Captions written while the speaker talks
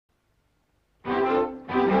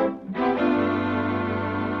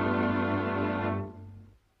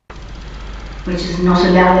which is not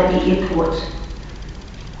allowed at the airport.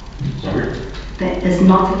 Sorry? That is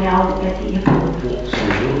not allowed at the airport.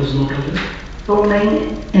 Sorry, what is not allowed? Filming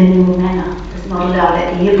in all manner is not allowed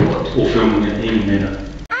at the airport. Or filming in any manner.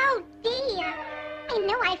 Oh dear. I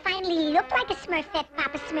know I finally look like a Smurfette,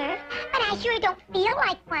 Papa Smurf, but I sure don't feel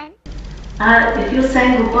like one. If you're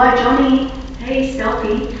saying goodbye, Johnny, hey,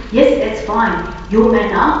 selfie, yes, that's fine. Your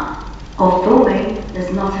manner of filming is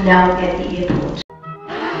not allowed at the airport.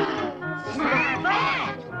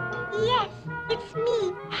 Yes, it's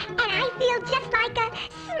me, and I feel just like a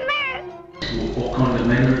Smurf. What kind of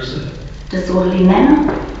manner is it? Disorderly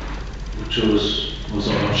manner. Which was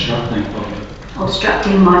obstructing public.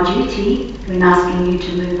 Obstructing my duty when asking you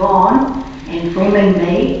to move on and filming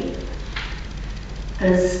me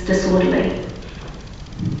is disorderly.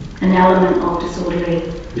 An element of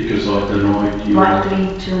disorderly. Because I denied you.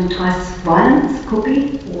 Likely to entice violence, could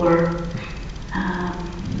be, or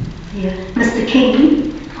yeah. Mr.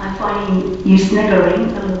 King, I'm finding you sniggering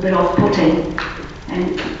a little bit off-putting,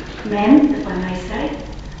 and ma'am, if I may say,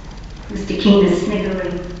 Mr. King is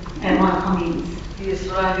sniggering at my comments. Yes,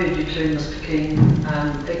 well, I heard you too, Mr. King.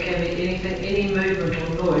 It can be anything, any movement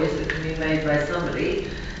or noise that can be made by somebody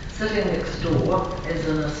sitting next door as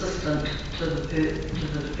an assistant to the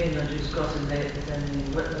defendant who's got in there as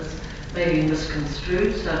an witness may be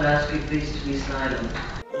misconstrued, so I'd ask you please to be silent.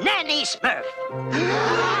 Nanny Smurf!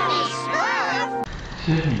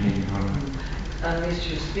 Unless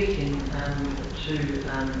you're speaking to the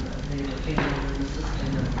defendant and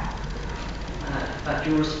assisting them. But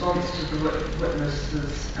your response to the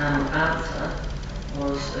witness's answer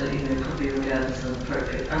was, could be regarded as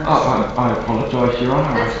inappropriate. I apologise, Your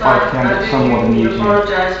Honour. That's fine. I found it somewhat amusing. You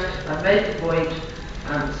apologise. I've made the point,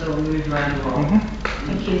 so we'll move right along.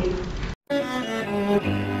 Thank you.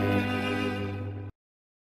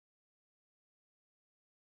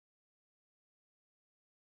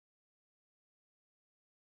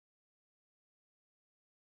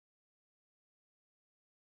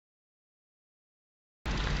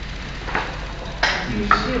 You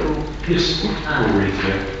still... Yes, we'll read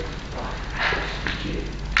that. If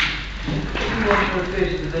you want to refer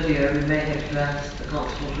to the video, we may have to ask the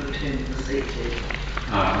constable to return to the seat.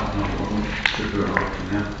 No problem. Should be alright for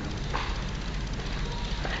now.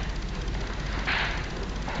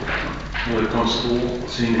 Hello, Constable.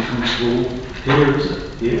 Senior Constable. Here, is it?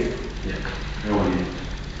 Yeah? Yeah. How are you?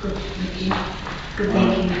 Good, thank you. Good,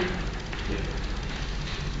 thank you.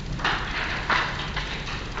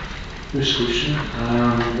 First question,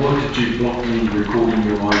 why did you block me recording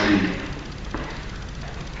your ID?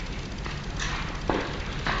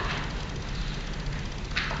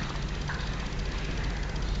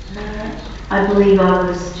 I believe I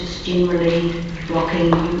was just generally blocking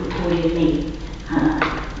you recording me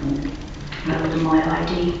rather than my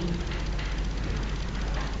ID.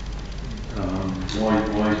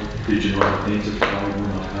 Why did you not identify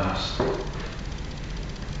when I asked?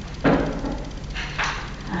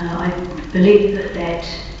 I believe at that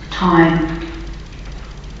time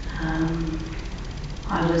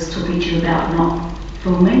I was talking to you about not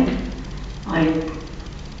filming.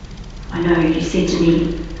 I know you said to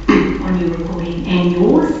me on your recording and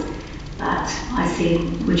yours, but I said,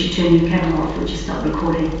 would you turn your camera off, would you stop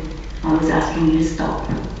recording? I was asking you to stop.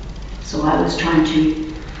 So I was trying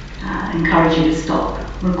to encourage you to stop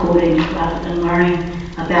recording rather than worrying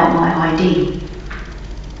about my ID.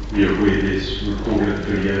 You're aware there's recorded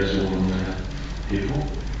videos all on the airport?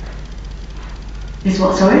 Is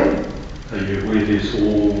what, sorry? Are you aware there's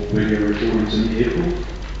all video recordings in the airport?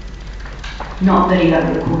 Not video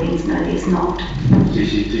recordings, no, there's not.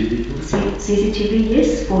 CCTV? CCTV,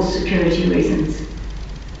 yes, for security reasons.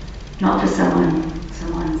 Not for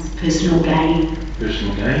someone's personal gain.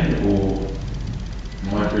 Personal gain or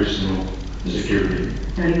my personal security?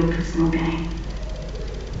 No, your personal gain.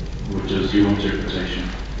 Which is your interpretation?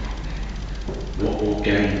 What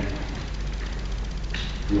gain?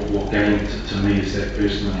 What gain to me is that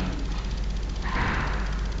personally?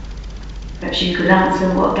 Perhaps you could answer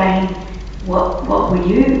what gain, what were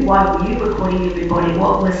you, why were you recording everybody?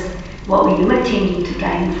 What were you intending to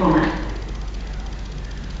gain from it?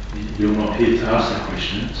 You're not here to ask the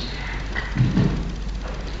questions.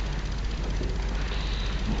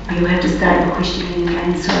 You have to start your questioning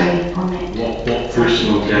again, sorry, on that. What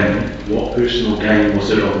personal gain was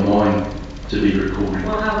it of mine to be recording?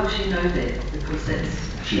 Well, how would she know that? Because that's...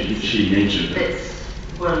 She mentioned it.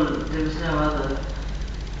 Well, there was no other...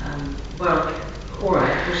 well,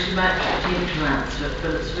 alright, well she might attempt to answer it,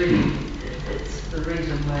 but it's really, it's the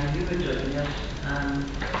reason why you were doing it.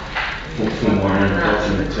 For my own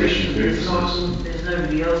documentation purposes. There's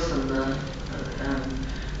nobody else in the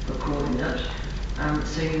recording it.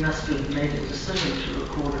 So you must have made a decision to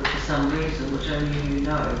record it for some reason, which only you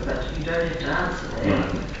know, but you don't have to answer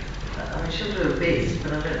that. Right. I mean, she'll do her best,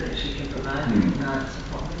 but I don't think she can provide an answer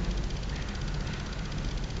for me.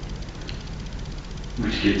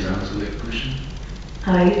 Would you get to answer that question?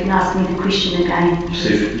 Oh, you can ask me the question again.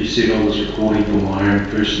 You said I was recording for my own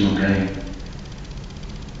personal gain.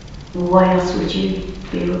 Well, why else would you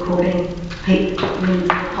be recording people in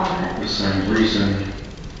the public? The same reason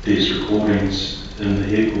there's recordings in the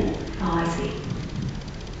airport. Oh, I see.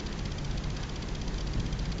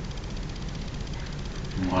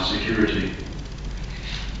 For my security.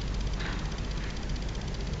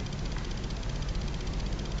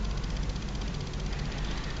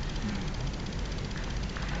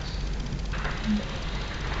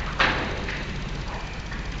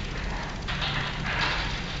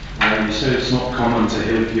 You said it's not common to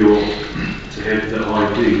have the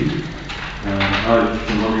ID. I'm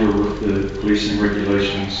familiar with the policing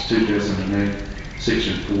regulations 2008,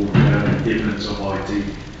 section 4, evidence of ID.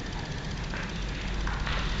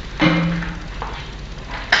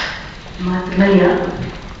 Am I familiar?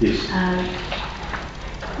 Yes.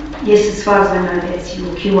 Yes, as far as I know, that's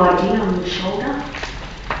your QID on your shoulder,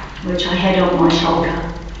 which I had on my shoulder.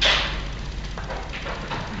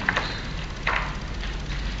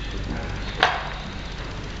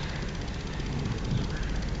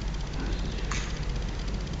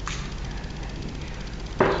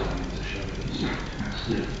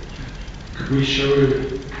 Could we show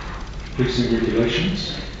policing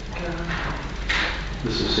regulations?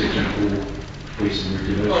 This is section 4, policing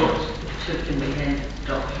regulations. Oh, it can be handed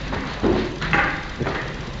document.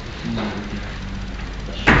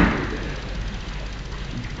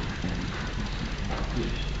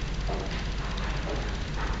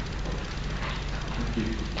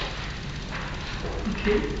 Thank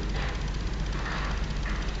you.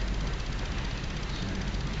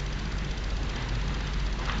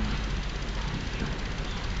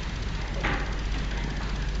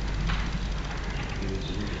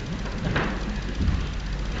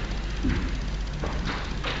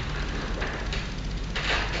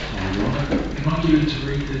 Can I get her to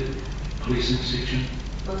read the policing section?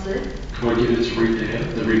 What's that? Can I get her to read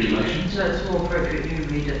the regulations? No, it's more appropriate you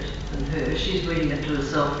read it than her. She's reading it to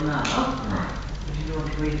herself now. Right. If you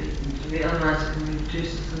want to read it, to me, otherwise it can be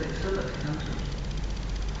reduced as an exhibit, can't it?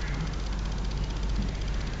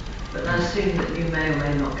 But I assume that you may or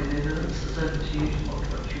may not give evidence. It's over to you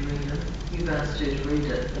what you read it. You've asked her to read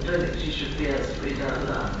it. I don't think she should be asked to read it out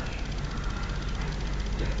loud.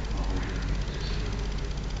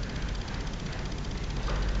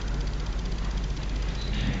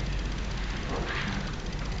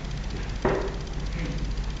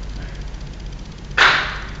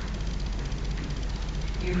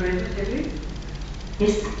 You've read it, have you?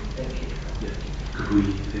 Yes. Thank you. Yeah. Could we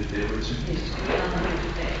have that with you? Yes, I'll read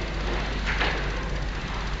it back.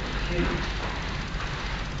 Thank you.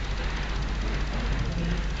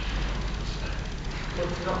 Well,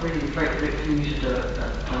 it's not really appropriate for you to do it,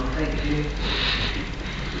 but thank you.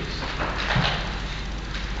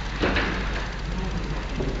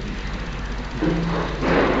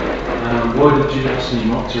 Why did you ask me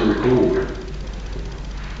not to record?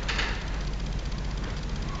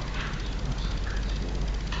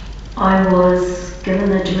 I was given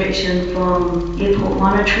the direction from airport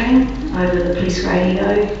monitoring over the police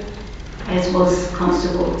radio, as was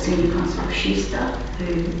Senior Constable Schuster,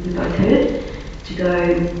 who we both heard, to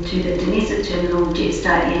go to the domestic terminal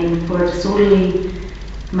Jetstar Inn for a disorderly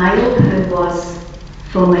male who was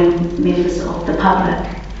filming members of the public.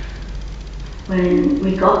 When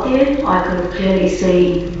we got there, I could clearly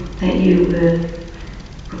see that you were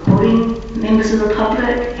recording members of the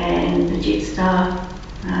public and the Jetstar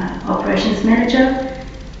operations manager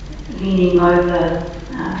leaning over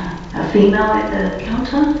a female at the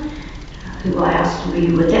counter who I asked, were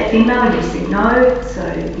you with that female? And he said no,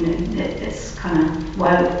 so you know that's kind of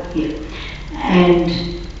why, yeah. And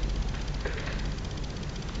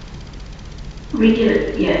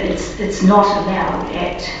it's not allowed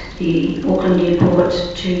at the Auckland airport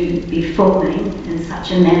to be filming in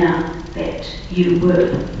such a manner that you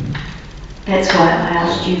were. That's why I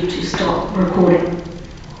asked you to stop recording.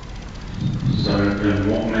 So in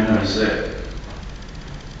what manner is that?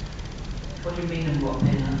 What do you mean in what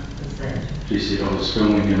manner is that? She said I was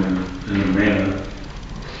filming in a manner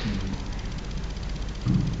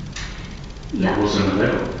Yeah. that wasn't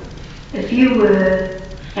allowed. If you were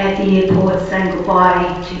at the airport saying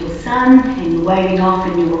goodbye to your son and you're waving off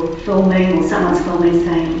and you're filming, or someone's filming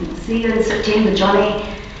saying, see you in September, Johnny,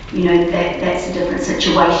 you know, that's a different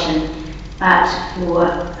situation. But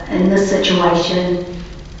in this situation,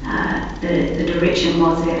 the direction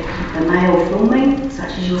was that the male filming,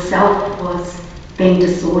 such as yourself, was being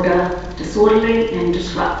disorderly and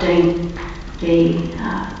disrupting the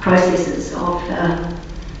processes of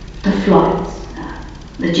the flights,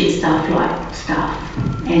 the Jetstar flight staff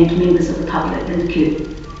and members of the public in the queue.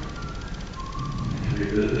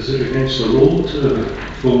 Is it against the law to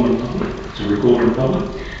film in public, to record in public?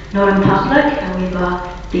 Not in public,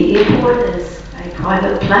 however, the airport is a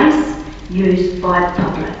private place used by the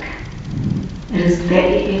public. It is that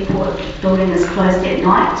airport building is closed at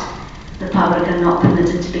night. The public are not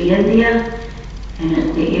permitted to be in there,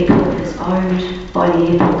 and the airport is owned by the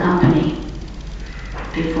airport company,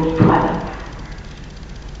 therefore private.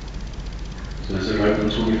 So is it open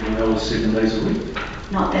 24 hours, 7 days a week?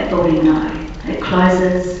 Not that building, no. It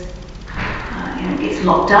closes and it gets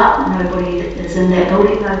locked up. Nobody is in that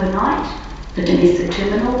building overnight. The domestic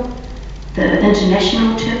terminal, the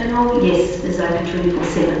international terminal, yes, is open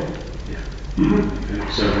 24/7. Yeah.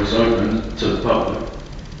 Okay. So it's open to the public.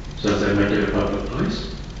 So does that make it a public place?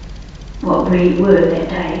 What we were that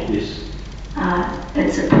day. Yes.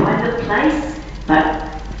 It's a private place,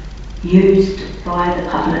 but used by the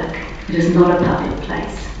public. It is not a public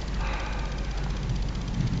place.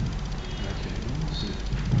 Okay, what was it?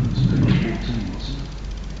 It was page 14, wasn't it?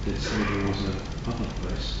 That said it was a public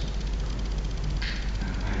place.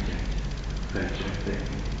 Page 3.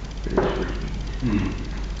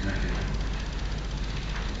 Okay.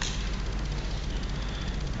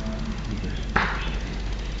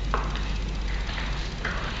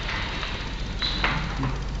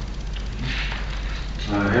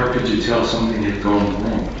 How could you tell something had gone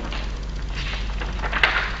wrong?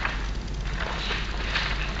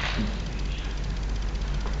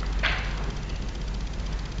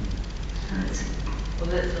 Well,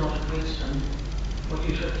 that's not a question. What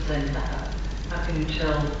you should say is that. How can you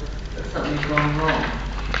tell that something's gone wrong?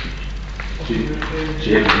 What are you referring to?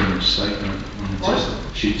 She had it in her statement.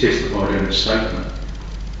 She testified in her statement.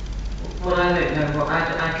 Well, I don't know. Well, I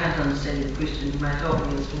can't understand your question. You might help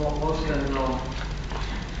me as to what was going wrong.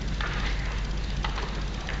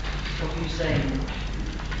 What are you saying?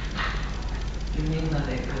 You mean by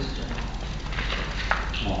that question?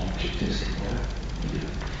 Oh, she testified. Yeah.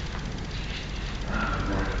 Right, I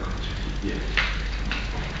got you. Yeah.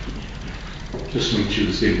 Just when she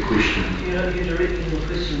was getting questioned. You're directing your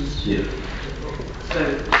questions. Yeah. So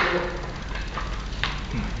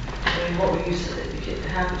I mean, what were you saying?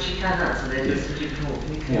 How could she can't answer that? Yes, did you talk?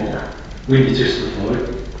 Well, when you testified,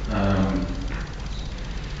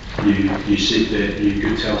 you said that you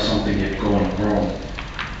could tell something had gone wrong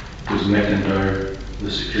because McIndoe,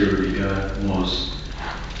 the security guard, was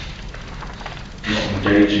not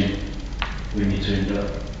engaging when you turned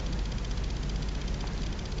up.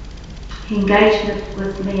 He engaged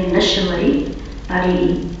with me initially, but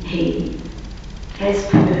he, as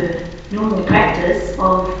per normal practice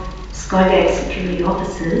of Skygate security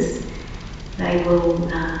officers, they will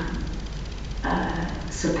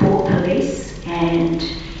support police, and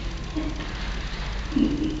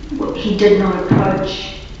he did not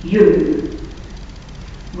approach you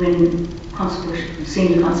when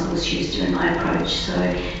Senior Constable Schuster and I approached, so,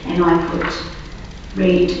 and I could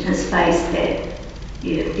read his face that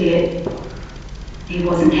he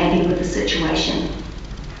wasn't happy with the situation,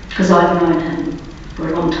 because I've known him for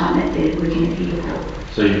a long time working at Behaviour.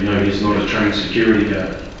 So you know he's not a trained security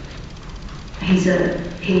guard?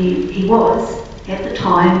 He was, at the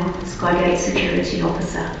time, a Skygate security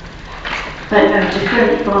officer. But no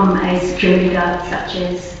different from a security guard such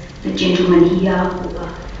as the gentleman here,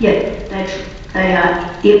 they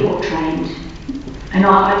are airport trained. And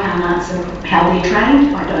I can't answer how they're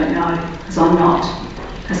trained, I don't know, because I'm not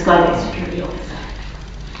a Skygate security officer.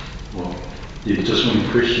 Well, yeah, just when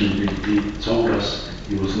questioned, he told us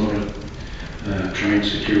he was not a trained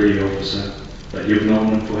security officer, but you've known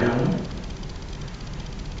him for how long?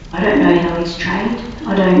 I don't know how he's trained.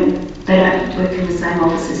 They don't work in the same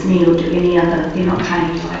office as me or do any other, they're not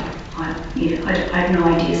trained. I have no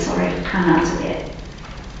idea, sorry, can't answer that.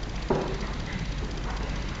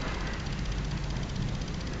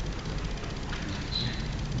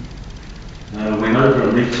 When over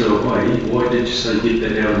a metre away, why did you say get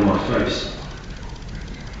that out of my face?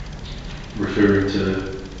 Referring to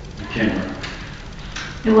the camera.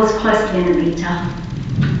 It was close to an metre.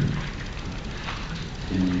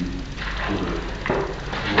 Can you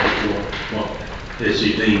what as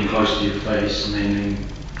you being close to your face, meaning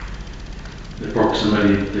the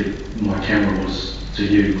proximity my camera was to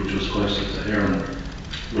you, which was closer to Hare,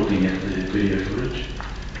 looking at the video footage?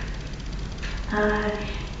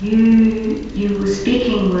 You were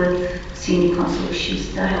speaking with Senior Constable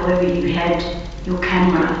Schuster, however you had your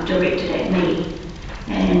camera directed at me,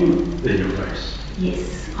 and In your face.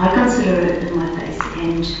 yes, I consider it in my face,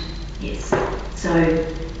 and yes, so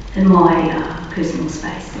in my personal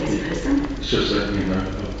space as a person. It's just that, you know,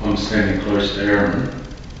 I'm standing close to Aaron,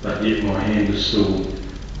 but yet my hand is still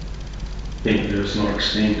bent, that it's not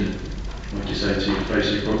extended. Like you say, to your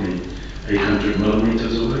face, you're probably 800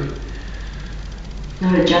 millimetres away.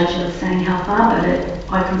 Not a judge of saying how far,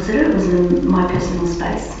 but I consider it was in my personal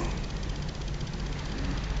space.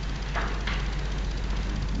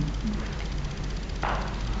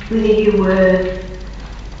 Whether you were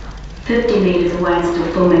 50 metres away and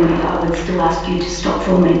still filming me, I would still ask you to stop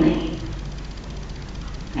filming me.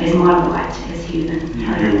 As my right, as human.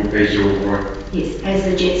 As your right. Yes, as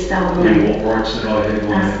the Jetstar woman. And what rights did I have on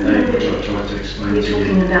that day, which I tried to explain We're to you?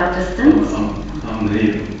 talking about distance. I'm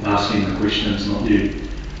here asking the questions, not you.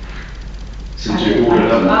 Since you brought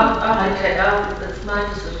it up. It's my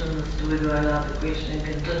decision as to whether I allow the question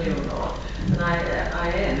and continue or not, and I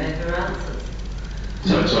am, and her answers.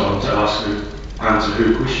 So I'm to answer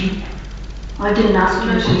her question? I didn't ask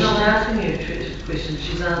you No, a she's not question. asking you a tricky question,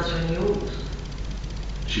 she's answering yours.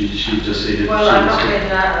 She just said it. Well, I'm not going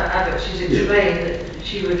to, but she's Yeah. explained that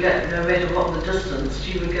she would get, no matter what the distance,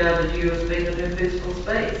 she regarded you as being in her personal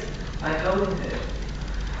space by filming her.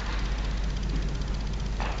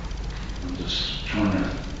 I'm just trying to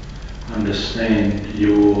understand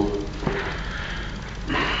your,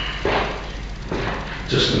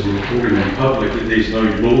 just the reporting in public that there's no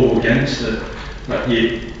law against it, but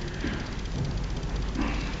yet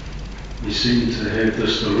you seem to have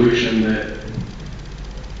this delusion that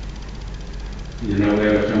you're not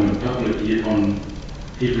allowed to film in public, yet on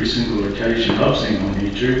every single occasion I've seen on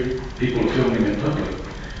YouTube, people are filming in public.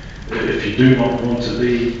 If you do not want to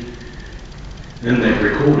be in that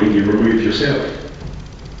recording, you remove yourself.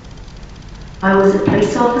 I was a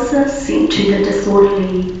police officer sent to the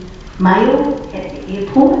disorderly male at the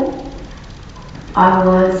airport. I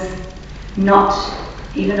was not,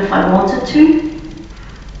 even if I wanted to,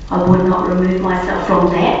 I would not remove myself from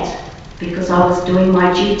that because I was doing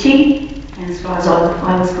my duty. And as far as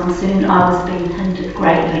I was concerned, I was being hindered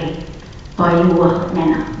greatly by your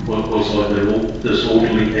manner. Was I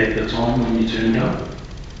disorderly at the time when you turned up?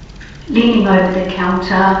 Leaning over the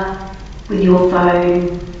counter with your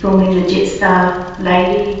phone, filming the Jetstar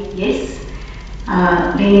lady, yes.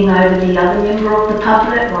 Leaning over the other member of the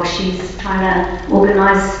public while she's trying to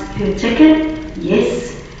organise her ticket,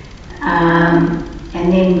 yes.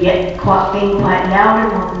 And then being quite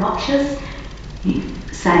loud and obnoxious,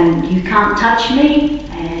 saying you can't touch me,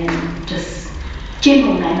 and just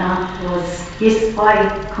general manner was, yes,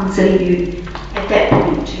 I consider you at that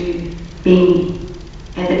point to be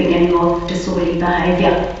at the beginning of disorderly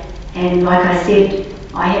behaviour. And like I said,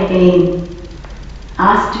 I had been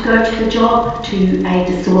asked to go to the job to a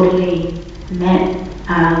disorderly male.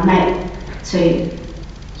 So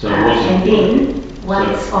and then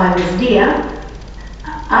once I was there,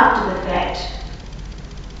 after the fact,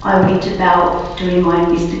 I went about doing my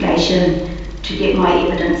investigation to get my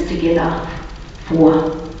evidence together for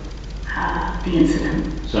the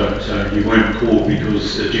incident. So you weren't called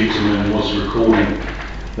because the gentleman was recording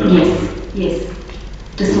the Yes.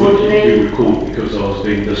 Disorderly. You were called because I was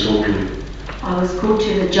being disorderly. I was called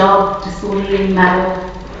to the job, disorderly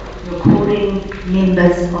male, recording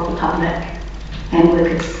members of the public and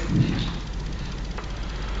workers,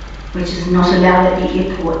 which is not allowed at the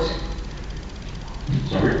airport.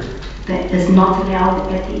 Sorry? That is not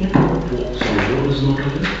allowed at the airport. What is not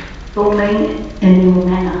allowed? Filming in your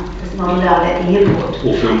manner is not allowed at the airport.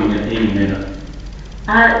 Or filming in any manner?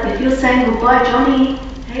 If you're saying goodbye, Johnny,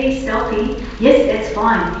 hey, selfie, yes, that's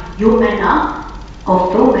fine. Your manner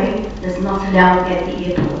of filming is not allowed at the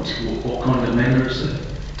airport. What kind of manner is that?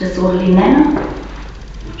 Disorderly manner.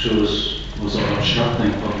 Which was I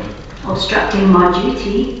obstructing public? Obstructing my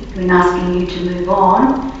duty when asking you to move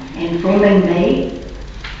on and filming me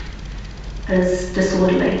is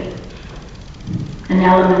disorderly. An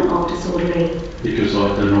element of disorderly. Because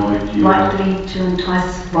I denied you. Likely to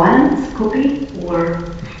entice violence, could be, or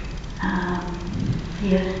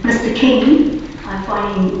Mr. King, I'm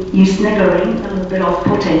finding you sniggering a little bit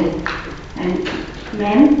off-putting, and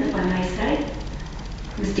ma'am, if I may say,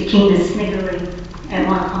 Mr. King is sniggering at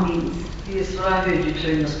my comments. Yes, well, I heard you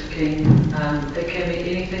too, Mr. King. There can be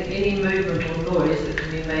anything, any movement or noise that can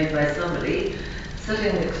be made by somebody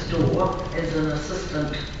sitting next door as an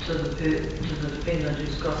assistant to the defendant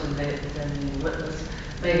who's gotten that examining witness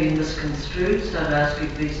may be misconstrued, so I'd ask you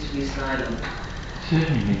please to be silent.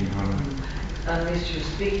 Certainly, Your Honour. Unless you're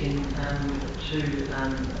speaking to the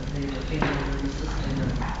defendant and assisting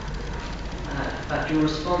him. but your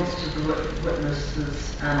response to the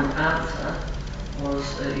witness's answer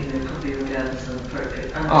was, probably regarded as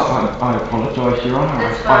inappropriate. I apologise, Your Honour.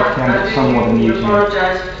 That's I fine. found it somewhat You amusing.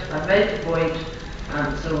 apologise. I've made the point,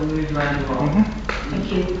 so we'll move right along.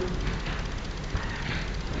 Thank you.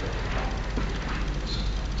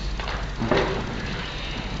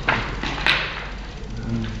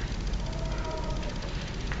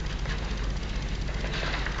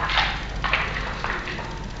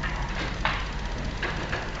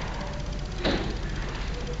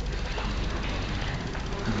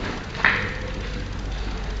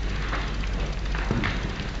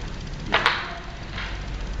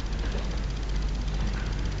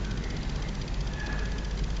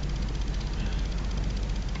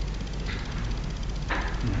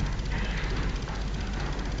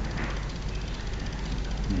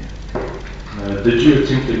 Did you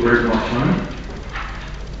attempt to grab my phone?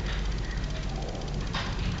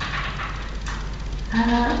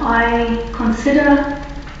 I consider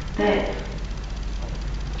that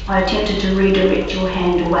I attempted to redirect your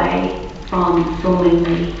hand away from filming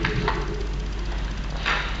me.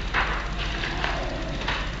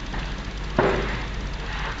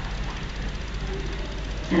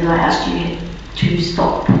 And I asked you to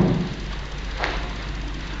stop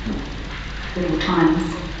several times.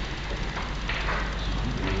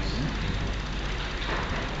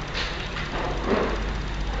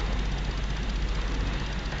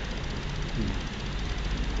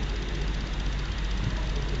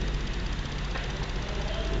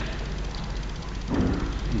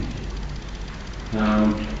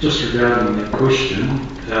 Just regarding that question,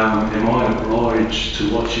 am I obliged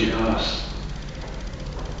to what she asked?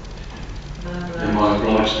 Am I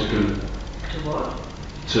obliged to what?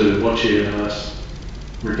 To what she asked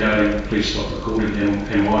regarding please stop recording?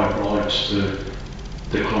 Am I obliged to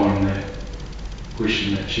decline that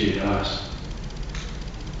question that she had asked?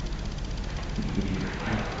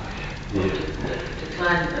 Yeah.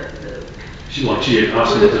 Decline She had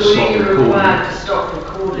asked me to stop Were you recording. required to stop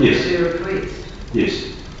recording Yes. to your request? Yes.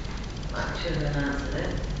 I should have answered that.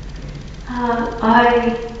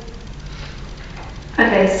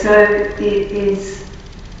 Okay, so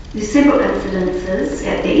there's several incidences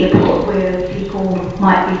at the airport where people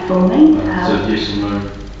might be filming. So yes or no?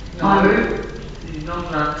 No, you're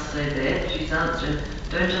not allowed to say that. She's answering.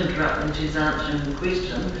 Don't interrupt when she's answering the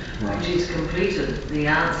question. Right. When she's completed the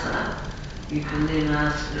answer, you can then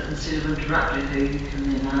ask, instead of interrupting her, you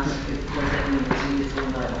can then ask, does that mean it's a yes or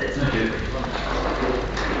no? That's Okay.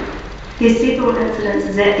 There's several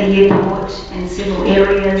incidences at the airport and several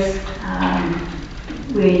areas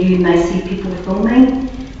where you may see people filming,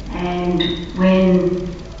 and when,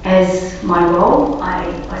 as my role,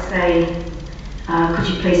 I say, could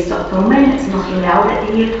you please stop filming? It's not allowed at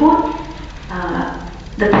the airport.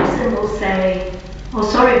 The person will say, oh,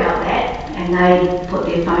 sorry about that, and they put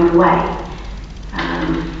their phone away.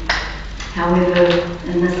 However,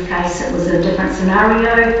 in this case, it was a different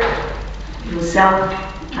scenario. Yourself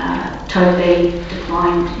totally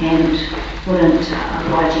declined and wouldn't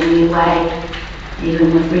oblige in any way,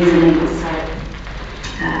 even with reasoning. So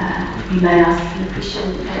you may ask the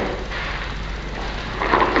question,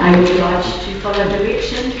 are you obliged to follow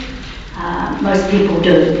direction? Most people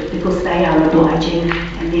do, because they are obliging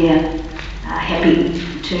and they're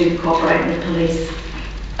happy to cooperate with police.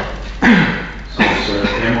 So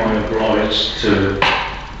am I obliged to?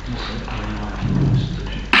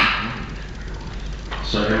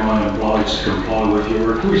 So am I obliged to comply with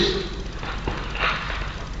your request?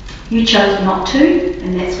 You chose not to,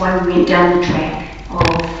 and that's why we went down the track of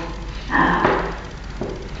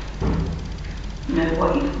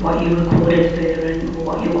what you recorded further and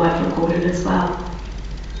what your wife recorded as well.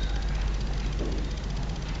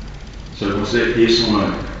 So was that yes or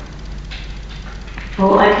no?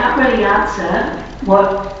 Well, I can't really answer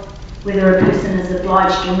whether a person is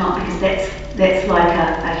obliged or not, because that's like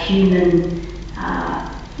a human.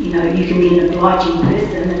 You can be an obliging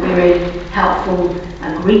person, a very helpful,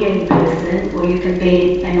 agreeing person, or you can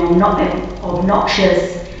be an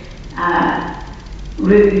obnoxious,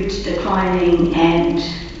 rude, declining, and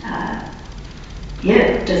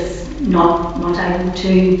just not able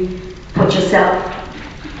to put yourself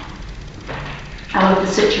out of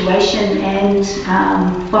the situation and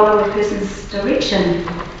follow a person's direction.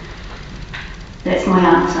 That's my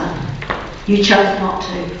answer. You chose not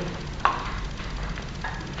to.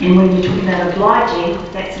 And when you're talking about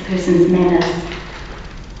obliging, that's a person's manners.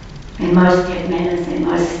 And most have manners and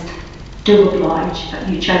most do oblige, but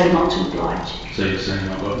you chose not to oblige. So you're saying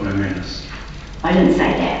I've got no manners? I didn't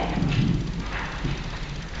say that.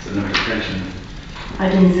 It's an implication. I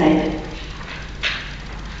didn't say that.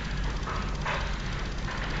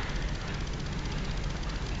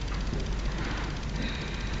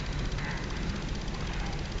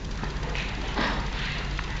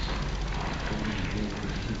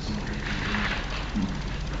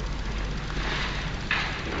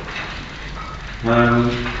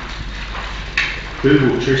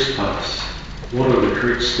 Verbal trespass. What are the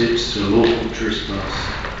correct steps to lawful trespass?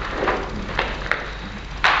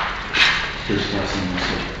 Trespassing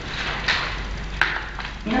myself.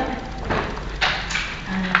 Yep.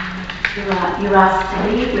 You're asked to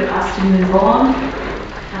leave, you're asked to move on.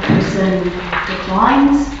 A person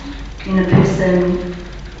declines, and a person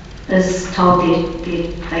is told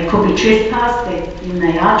they could be trespassed, then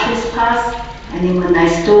they are trespassed, and then when they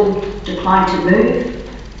still decline to move,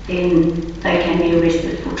 then they can be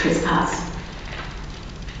arrested for trespass.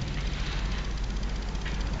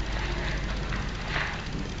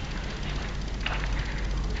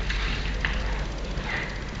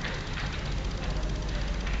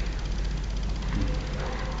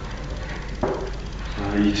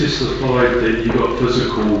 You testified that you got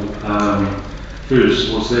physical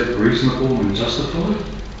first. Was that reasonable and justified?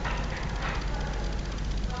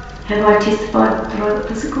 Have I testified that I got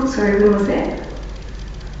physical? Sorry, when was that?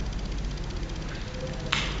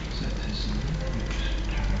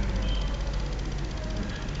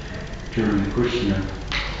 During the questioning.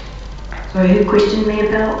 Sorry, who questioned me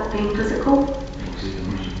about being physical? Was it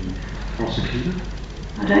the prosecutor?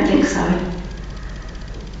 I don't think so.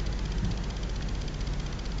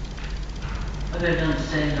 I don't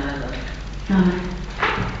understand either. No.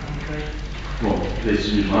 Okay. Well,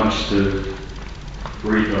 as you managed to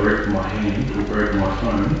redirect my hand or grab my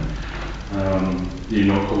phone, do you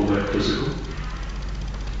not call that physical?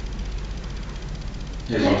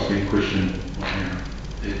 As I was being questioned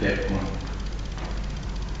at that point.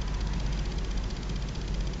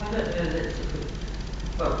 I don't know, that's a good,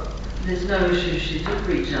 well, there's no issue, she did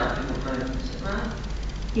reach out to the phone, is it right?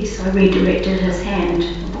 Yes, I redirected his hand,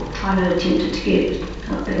 trying to attempt to get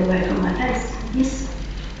a bit away from my face. Yes.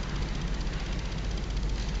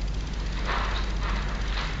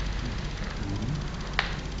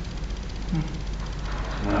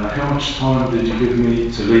 How much time did you give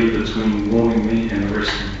me to leave between warning me and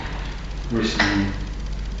arresting me?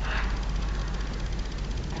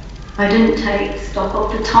 I didn't take stock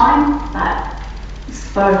of the time, but as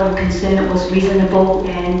far as I'm concerned, it was reasonable,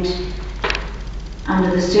 and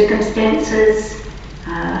under the circumstances,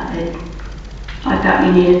 I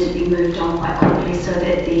felt we needed to be moved on quite quickly so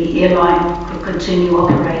that the airline could continue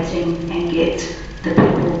operating and get the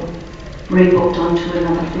people rebooked onto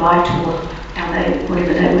another flight or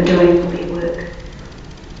whatever they were doing for their work.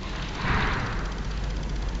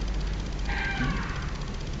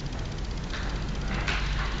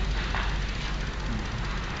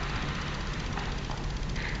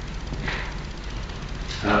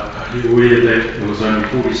 Are you aware that it was only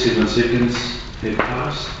 47 seconds had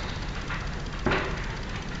passed?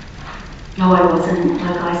 No, I wasn't.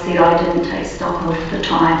 Like I said, I didn't take stock of the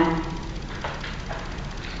time.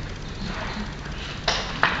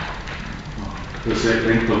 Does that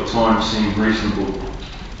length of time seem reasonable?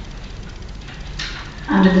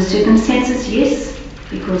 Under the circumstances, yes,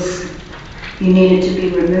 because you needed to be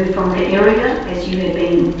removed from the area as you had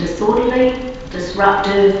been disorderly,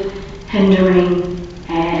 disruptive, hindering,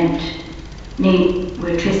 and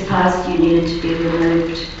were trespassed. You needed to be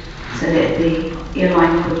removed so that the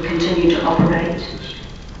airline could continue to operate.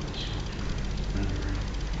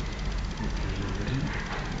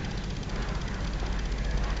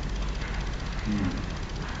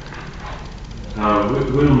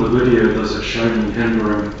 When on the video does it show me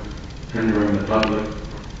hindering the public,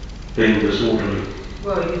 being disorderly?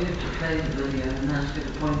 Well, you'd have to play the video and ask her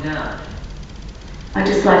to point out. I'd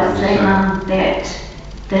just like to say, Mum, that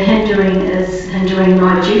the hindering is hindering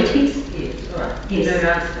my duties. Yes, all right. Yes. You don't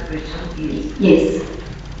answer the question, yes. Yes.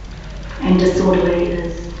 And disorderly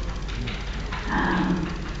is,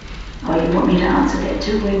 oh, you want me to answer that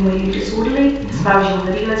too? When were you disorderly, as far as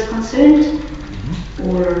your video is concerned?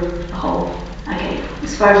 Or the whole? Okay,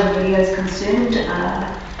 as far as your video is concerned,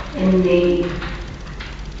 in the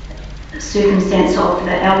circumstance of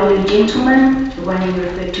the elderly gentleman, the one you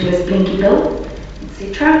referred to as Blinky Bill,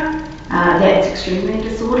 etc., that's extremely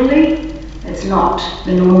disorderly. It's not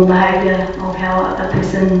the normal behaviour of how a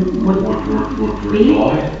person would be.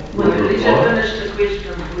 Reply? Well, did you finish the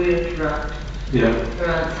question we interrupt? Yeah. Her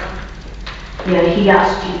answer? Yeah, he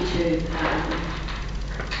asked you to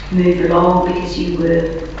move along because you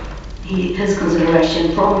were, his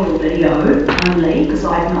consideration from your video only, because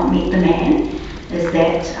I have not met the man, is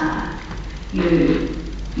that you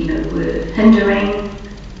were hindering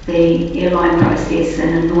the airline process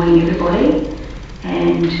and annoying everybody,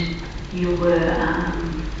 and you were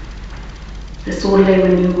disorderly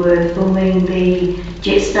when you were filming the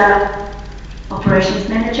Jetstar operations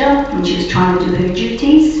manager when she was trying to do her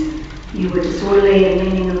duties. You were disorderly and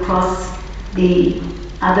leaning across the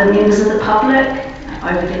other members of the public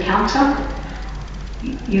over the counter.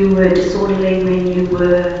 You were disorderly when you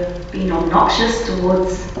were being obnoxious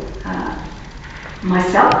towards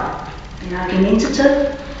myself and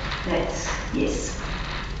argumentative. That's yes.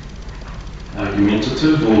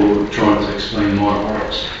 Argumentative or trying to explain my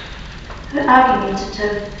rights?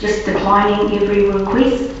 Argumentative, just declining every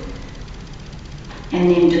request and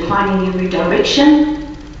then declining every direction.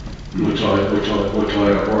 Which I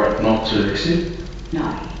have a right not to accept? No,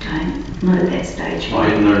 you don't. Not at that stage. I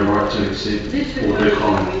have no right to accept or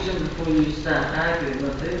decline. Question before you start arguing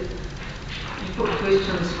with it. You put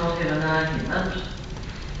questions, not have an argument.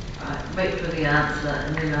 Right, wait for the answer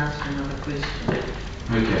and then ask another question.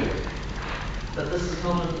 Okay. But this is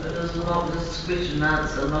this is question and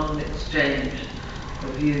answer, not an exchange of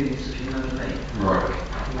views, if you know what I mean. Right.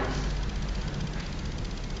 Yes.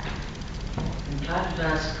 Entitled to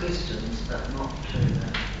ask questions, but not to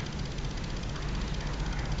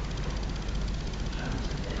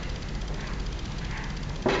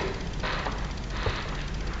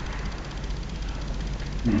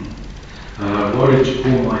why did you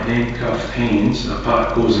pull my handcuffed hands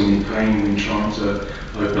apart, causing me pain when trying to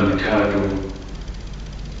open the car door?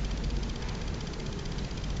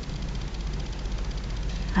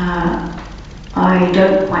 I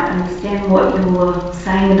don't quite understand what you're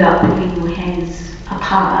saying about pulling your hands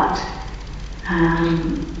apart.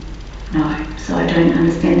 No, so I don't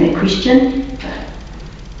understand that question. But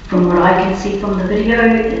from what I can see from the video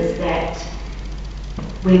is that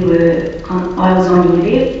I was on your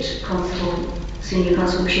left, Senior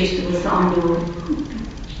Constable Schuster was on your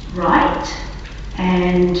right,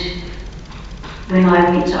 and when I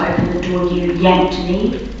went to open the door you yanked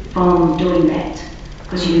me from doing that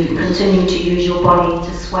because you continued to use your body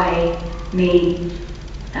to sway me,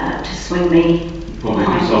 to swing me. Probably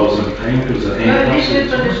because I was in pain because the handcuffs. No, you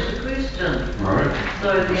finished the question. Right. So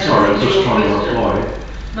the Sorry, I was answer just to your trying to question- reply.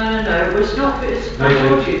 No, it's not, I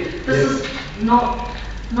told you, this is not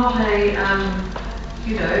a,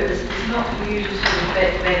 it's not for you to sort of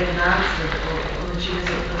back and answer when she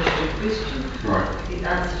hasn't finished your question. Right. The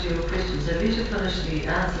answer to your question. So let her finish the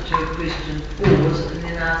answer to your question, pause, and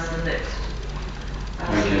then ask the next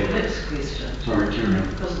question. Sorry, Cherie.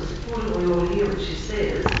 Because it's important we all hear what she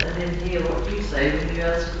says and then hear what you say when you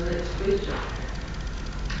ask the next question.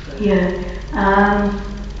 So, Yeah.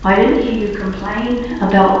 I didn't hear you complain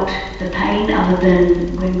about the pain other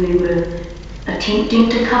than when we were attempting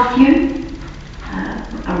to cuff you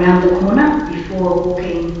around the corner before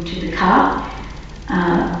walking to the car.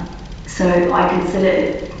 So I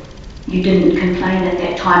consider you didn't complain at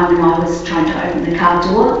that time when I was trying to open the car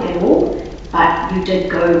door at all, but you did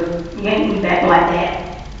go yank me back like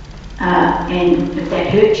that. And if that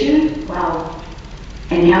hurt you, well,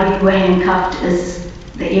 and how you were handcuffed is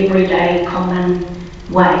the everyday common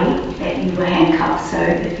way that you were handcuffed. So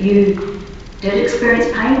if you did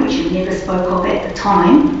experience pain, which you never spoke of at the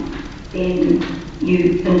time, then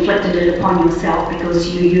you inflicted it upon yourself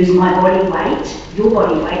because you used my body weight, your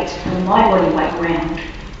body weight, and my body weight around.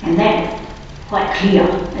 And that's quite clear,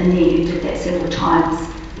 and then you did that several times.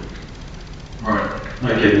 Right.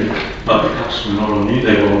 Okay then. But the cuffs were not on you,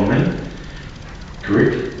 they were on me.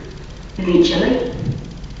 Correct? Eventually.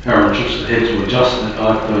 Aaron just had to adjust it.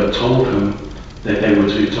 I've told him that they were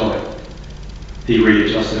too tight. He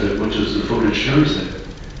readjusted it, which is the footage shows that.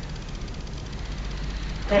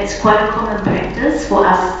 That's quite a common practice for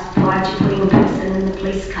us prior to putting a person in the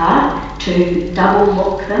police car to double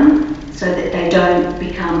lock them so that they don't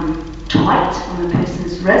become tight on the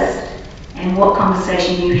person's wrist. And what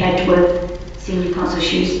conversation you had with Senior Constable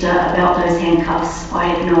Schuster about those handcuffs, I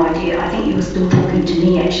have no idea. I think you were still talking to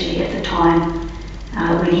me actually at the time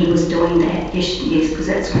when he was doing that. Yes, because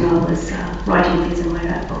that's when I was writing things in my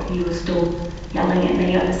notebook. You were still yelling at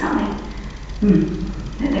me over something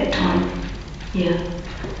at that time. Yeah.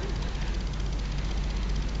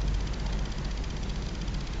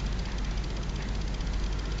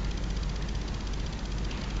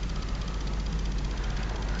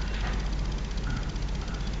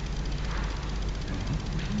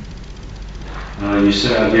 You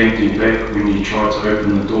say I yanked you back when you tried to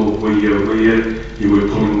open the door. Were you aware you were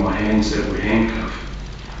pulling my hands that were handcuffed?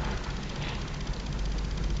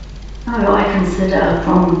 No, I consider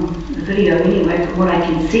from the video anyway, from what I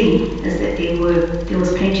can see, is that there was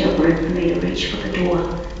plenty of room for me to reach for the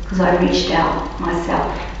door because I reached out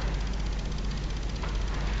myself.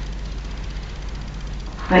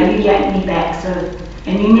 But you yanked me back, so,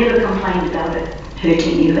 and you never complained about it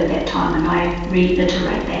hurting you at that time, and I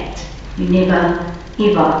reiterate that. You never,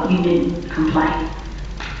 ever, you didn't complain.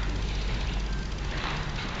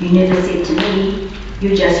 You never said to me,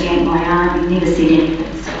 You just yanked my arm, you never said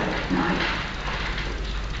anything, so no.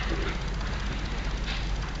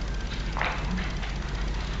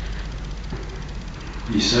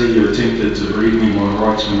 You say you attempted to read me my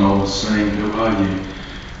rights when I was saying, who are you?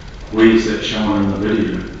 Where's that shown in the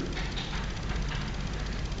video?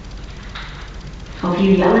 Of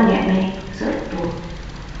you yelling at me, is it? Or,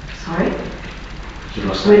 sorry? Should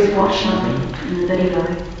I say Where's what shown in the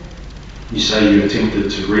video? You say you attempted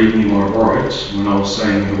to read me my rights when I was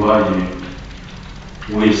saying, who are you?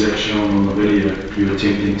 Where's that shown on the video? You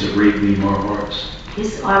attempting to read me my rights?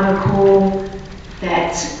 Yes, I recall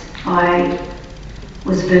that I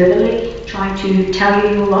was verbally trying to tell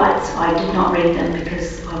you your rights. I did not read them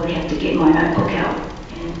because I would have to get my notebook out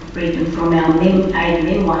and read them from our aid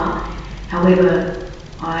memoir. However,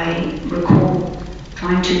 I recall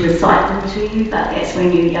trying to recite them to you, but that's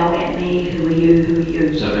when you yelled at me, who are you, who are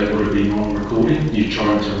you? So that would have been on recording? You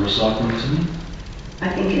trying to recite them to me? I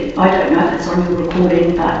think I don't know if it's on your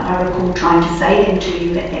recording, but I recall trying to say them to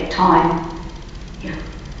you at that time. Yeah.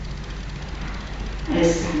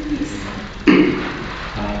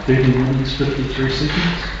 30 minutes, 53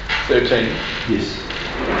 seconds? 13. Yes.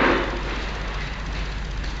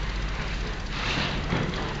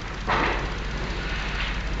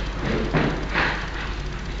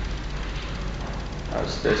 I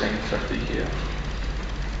was 13:50 here.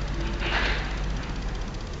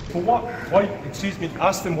 For what? Why, excuse me,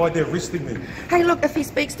 ask them why they're arresting me. Hey, look, if he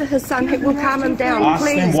speaks to his son, it will calm him down. Ask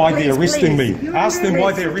Please, them why they're please, arresting please. me. Ask them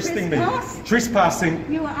why they're arresting me. Trespassing.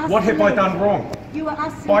 What have I done wrong?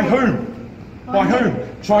 By whom? By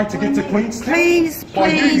whom? Trying to get to Queenstown? Please, By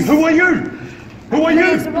you. please. Who are you? Who are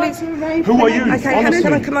you? Please. Who are you? Okay,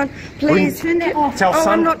 Honestly. come on, please. Tell I'm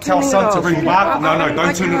son, not tell turning it son to off. ring Mark. No, I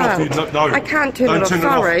don't turn it off. can't. No, I can't turn don't it off, turn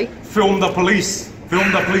sorry. it off. Film the police.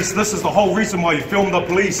 Film the police. This is the whole reason why you film the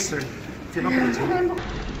police. No,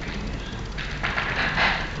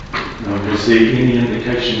 was there any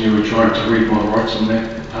indication you were trying to read my rights on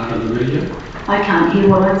that part of the video? I can't hear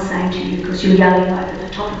what I'm saying to you because you're yelling over the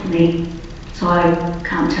top of me, so I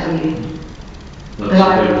can't tell you. But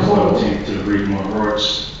I there was no recall, attempt to read my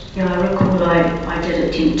rights. yeah, I recall I did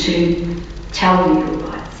attempt to tell you your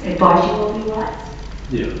rights, advise you of your rights.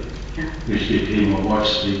 Yeah. Yeah. If you'd hear my wife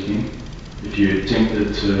speaking, if you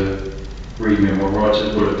attempted to read me my rights,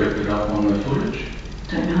 it would have picked it up on the footage.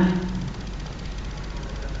 Don't know.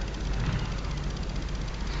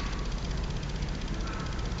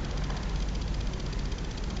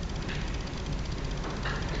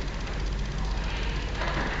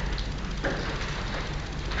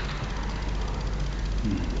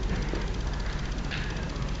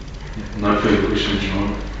 No further questions, Your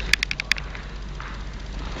Honour.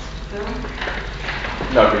 Bill?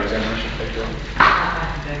 No re-examination, thank you.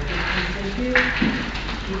 Thank you.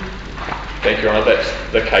 Thank you, Your Honour. That's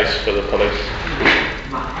the case for the police.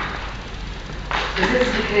 Right. So this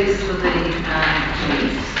is the case for the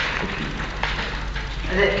police.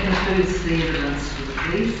 That concludes the evidence for the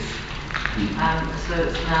police. So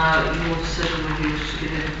it's now your decision whether you should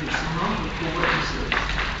give evidence or not, or for witnesses.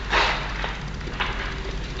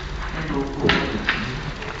 And all four witnesses.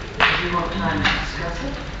 Do you want time to discuss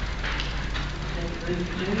it? Thank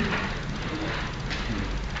you.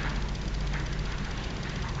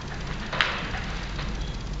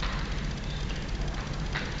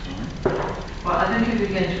 Well, I think if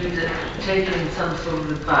you're going to be taking some sort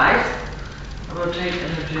of advice, I will take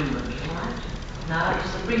an adjournment, all right? Now,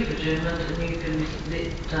 it's a brief adjournment, and you can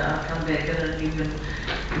let, come back in and you can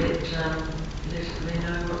let me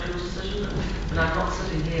know what your decision is. But I'm not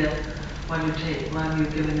sitting here while you're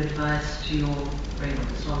giving advice to your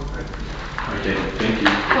agreements on program. Okay, thank you.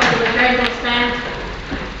 For the verbal stand.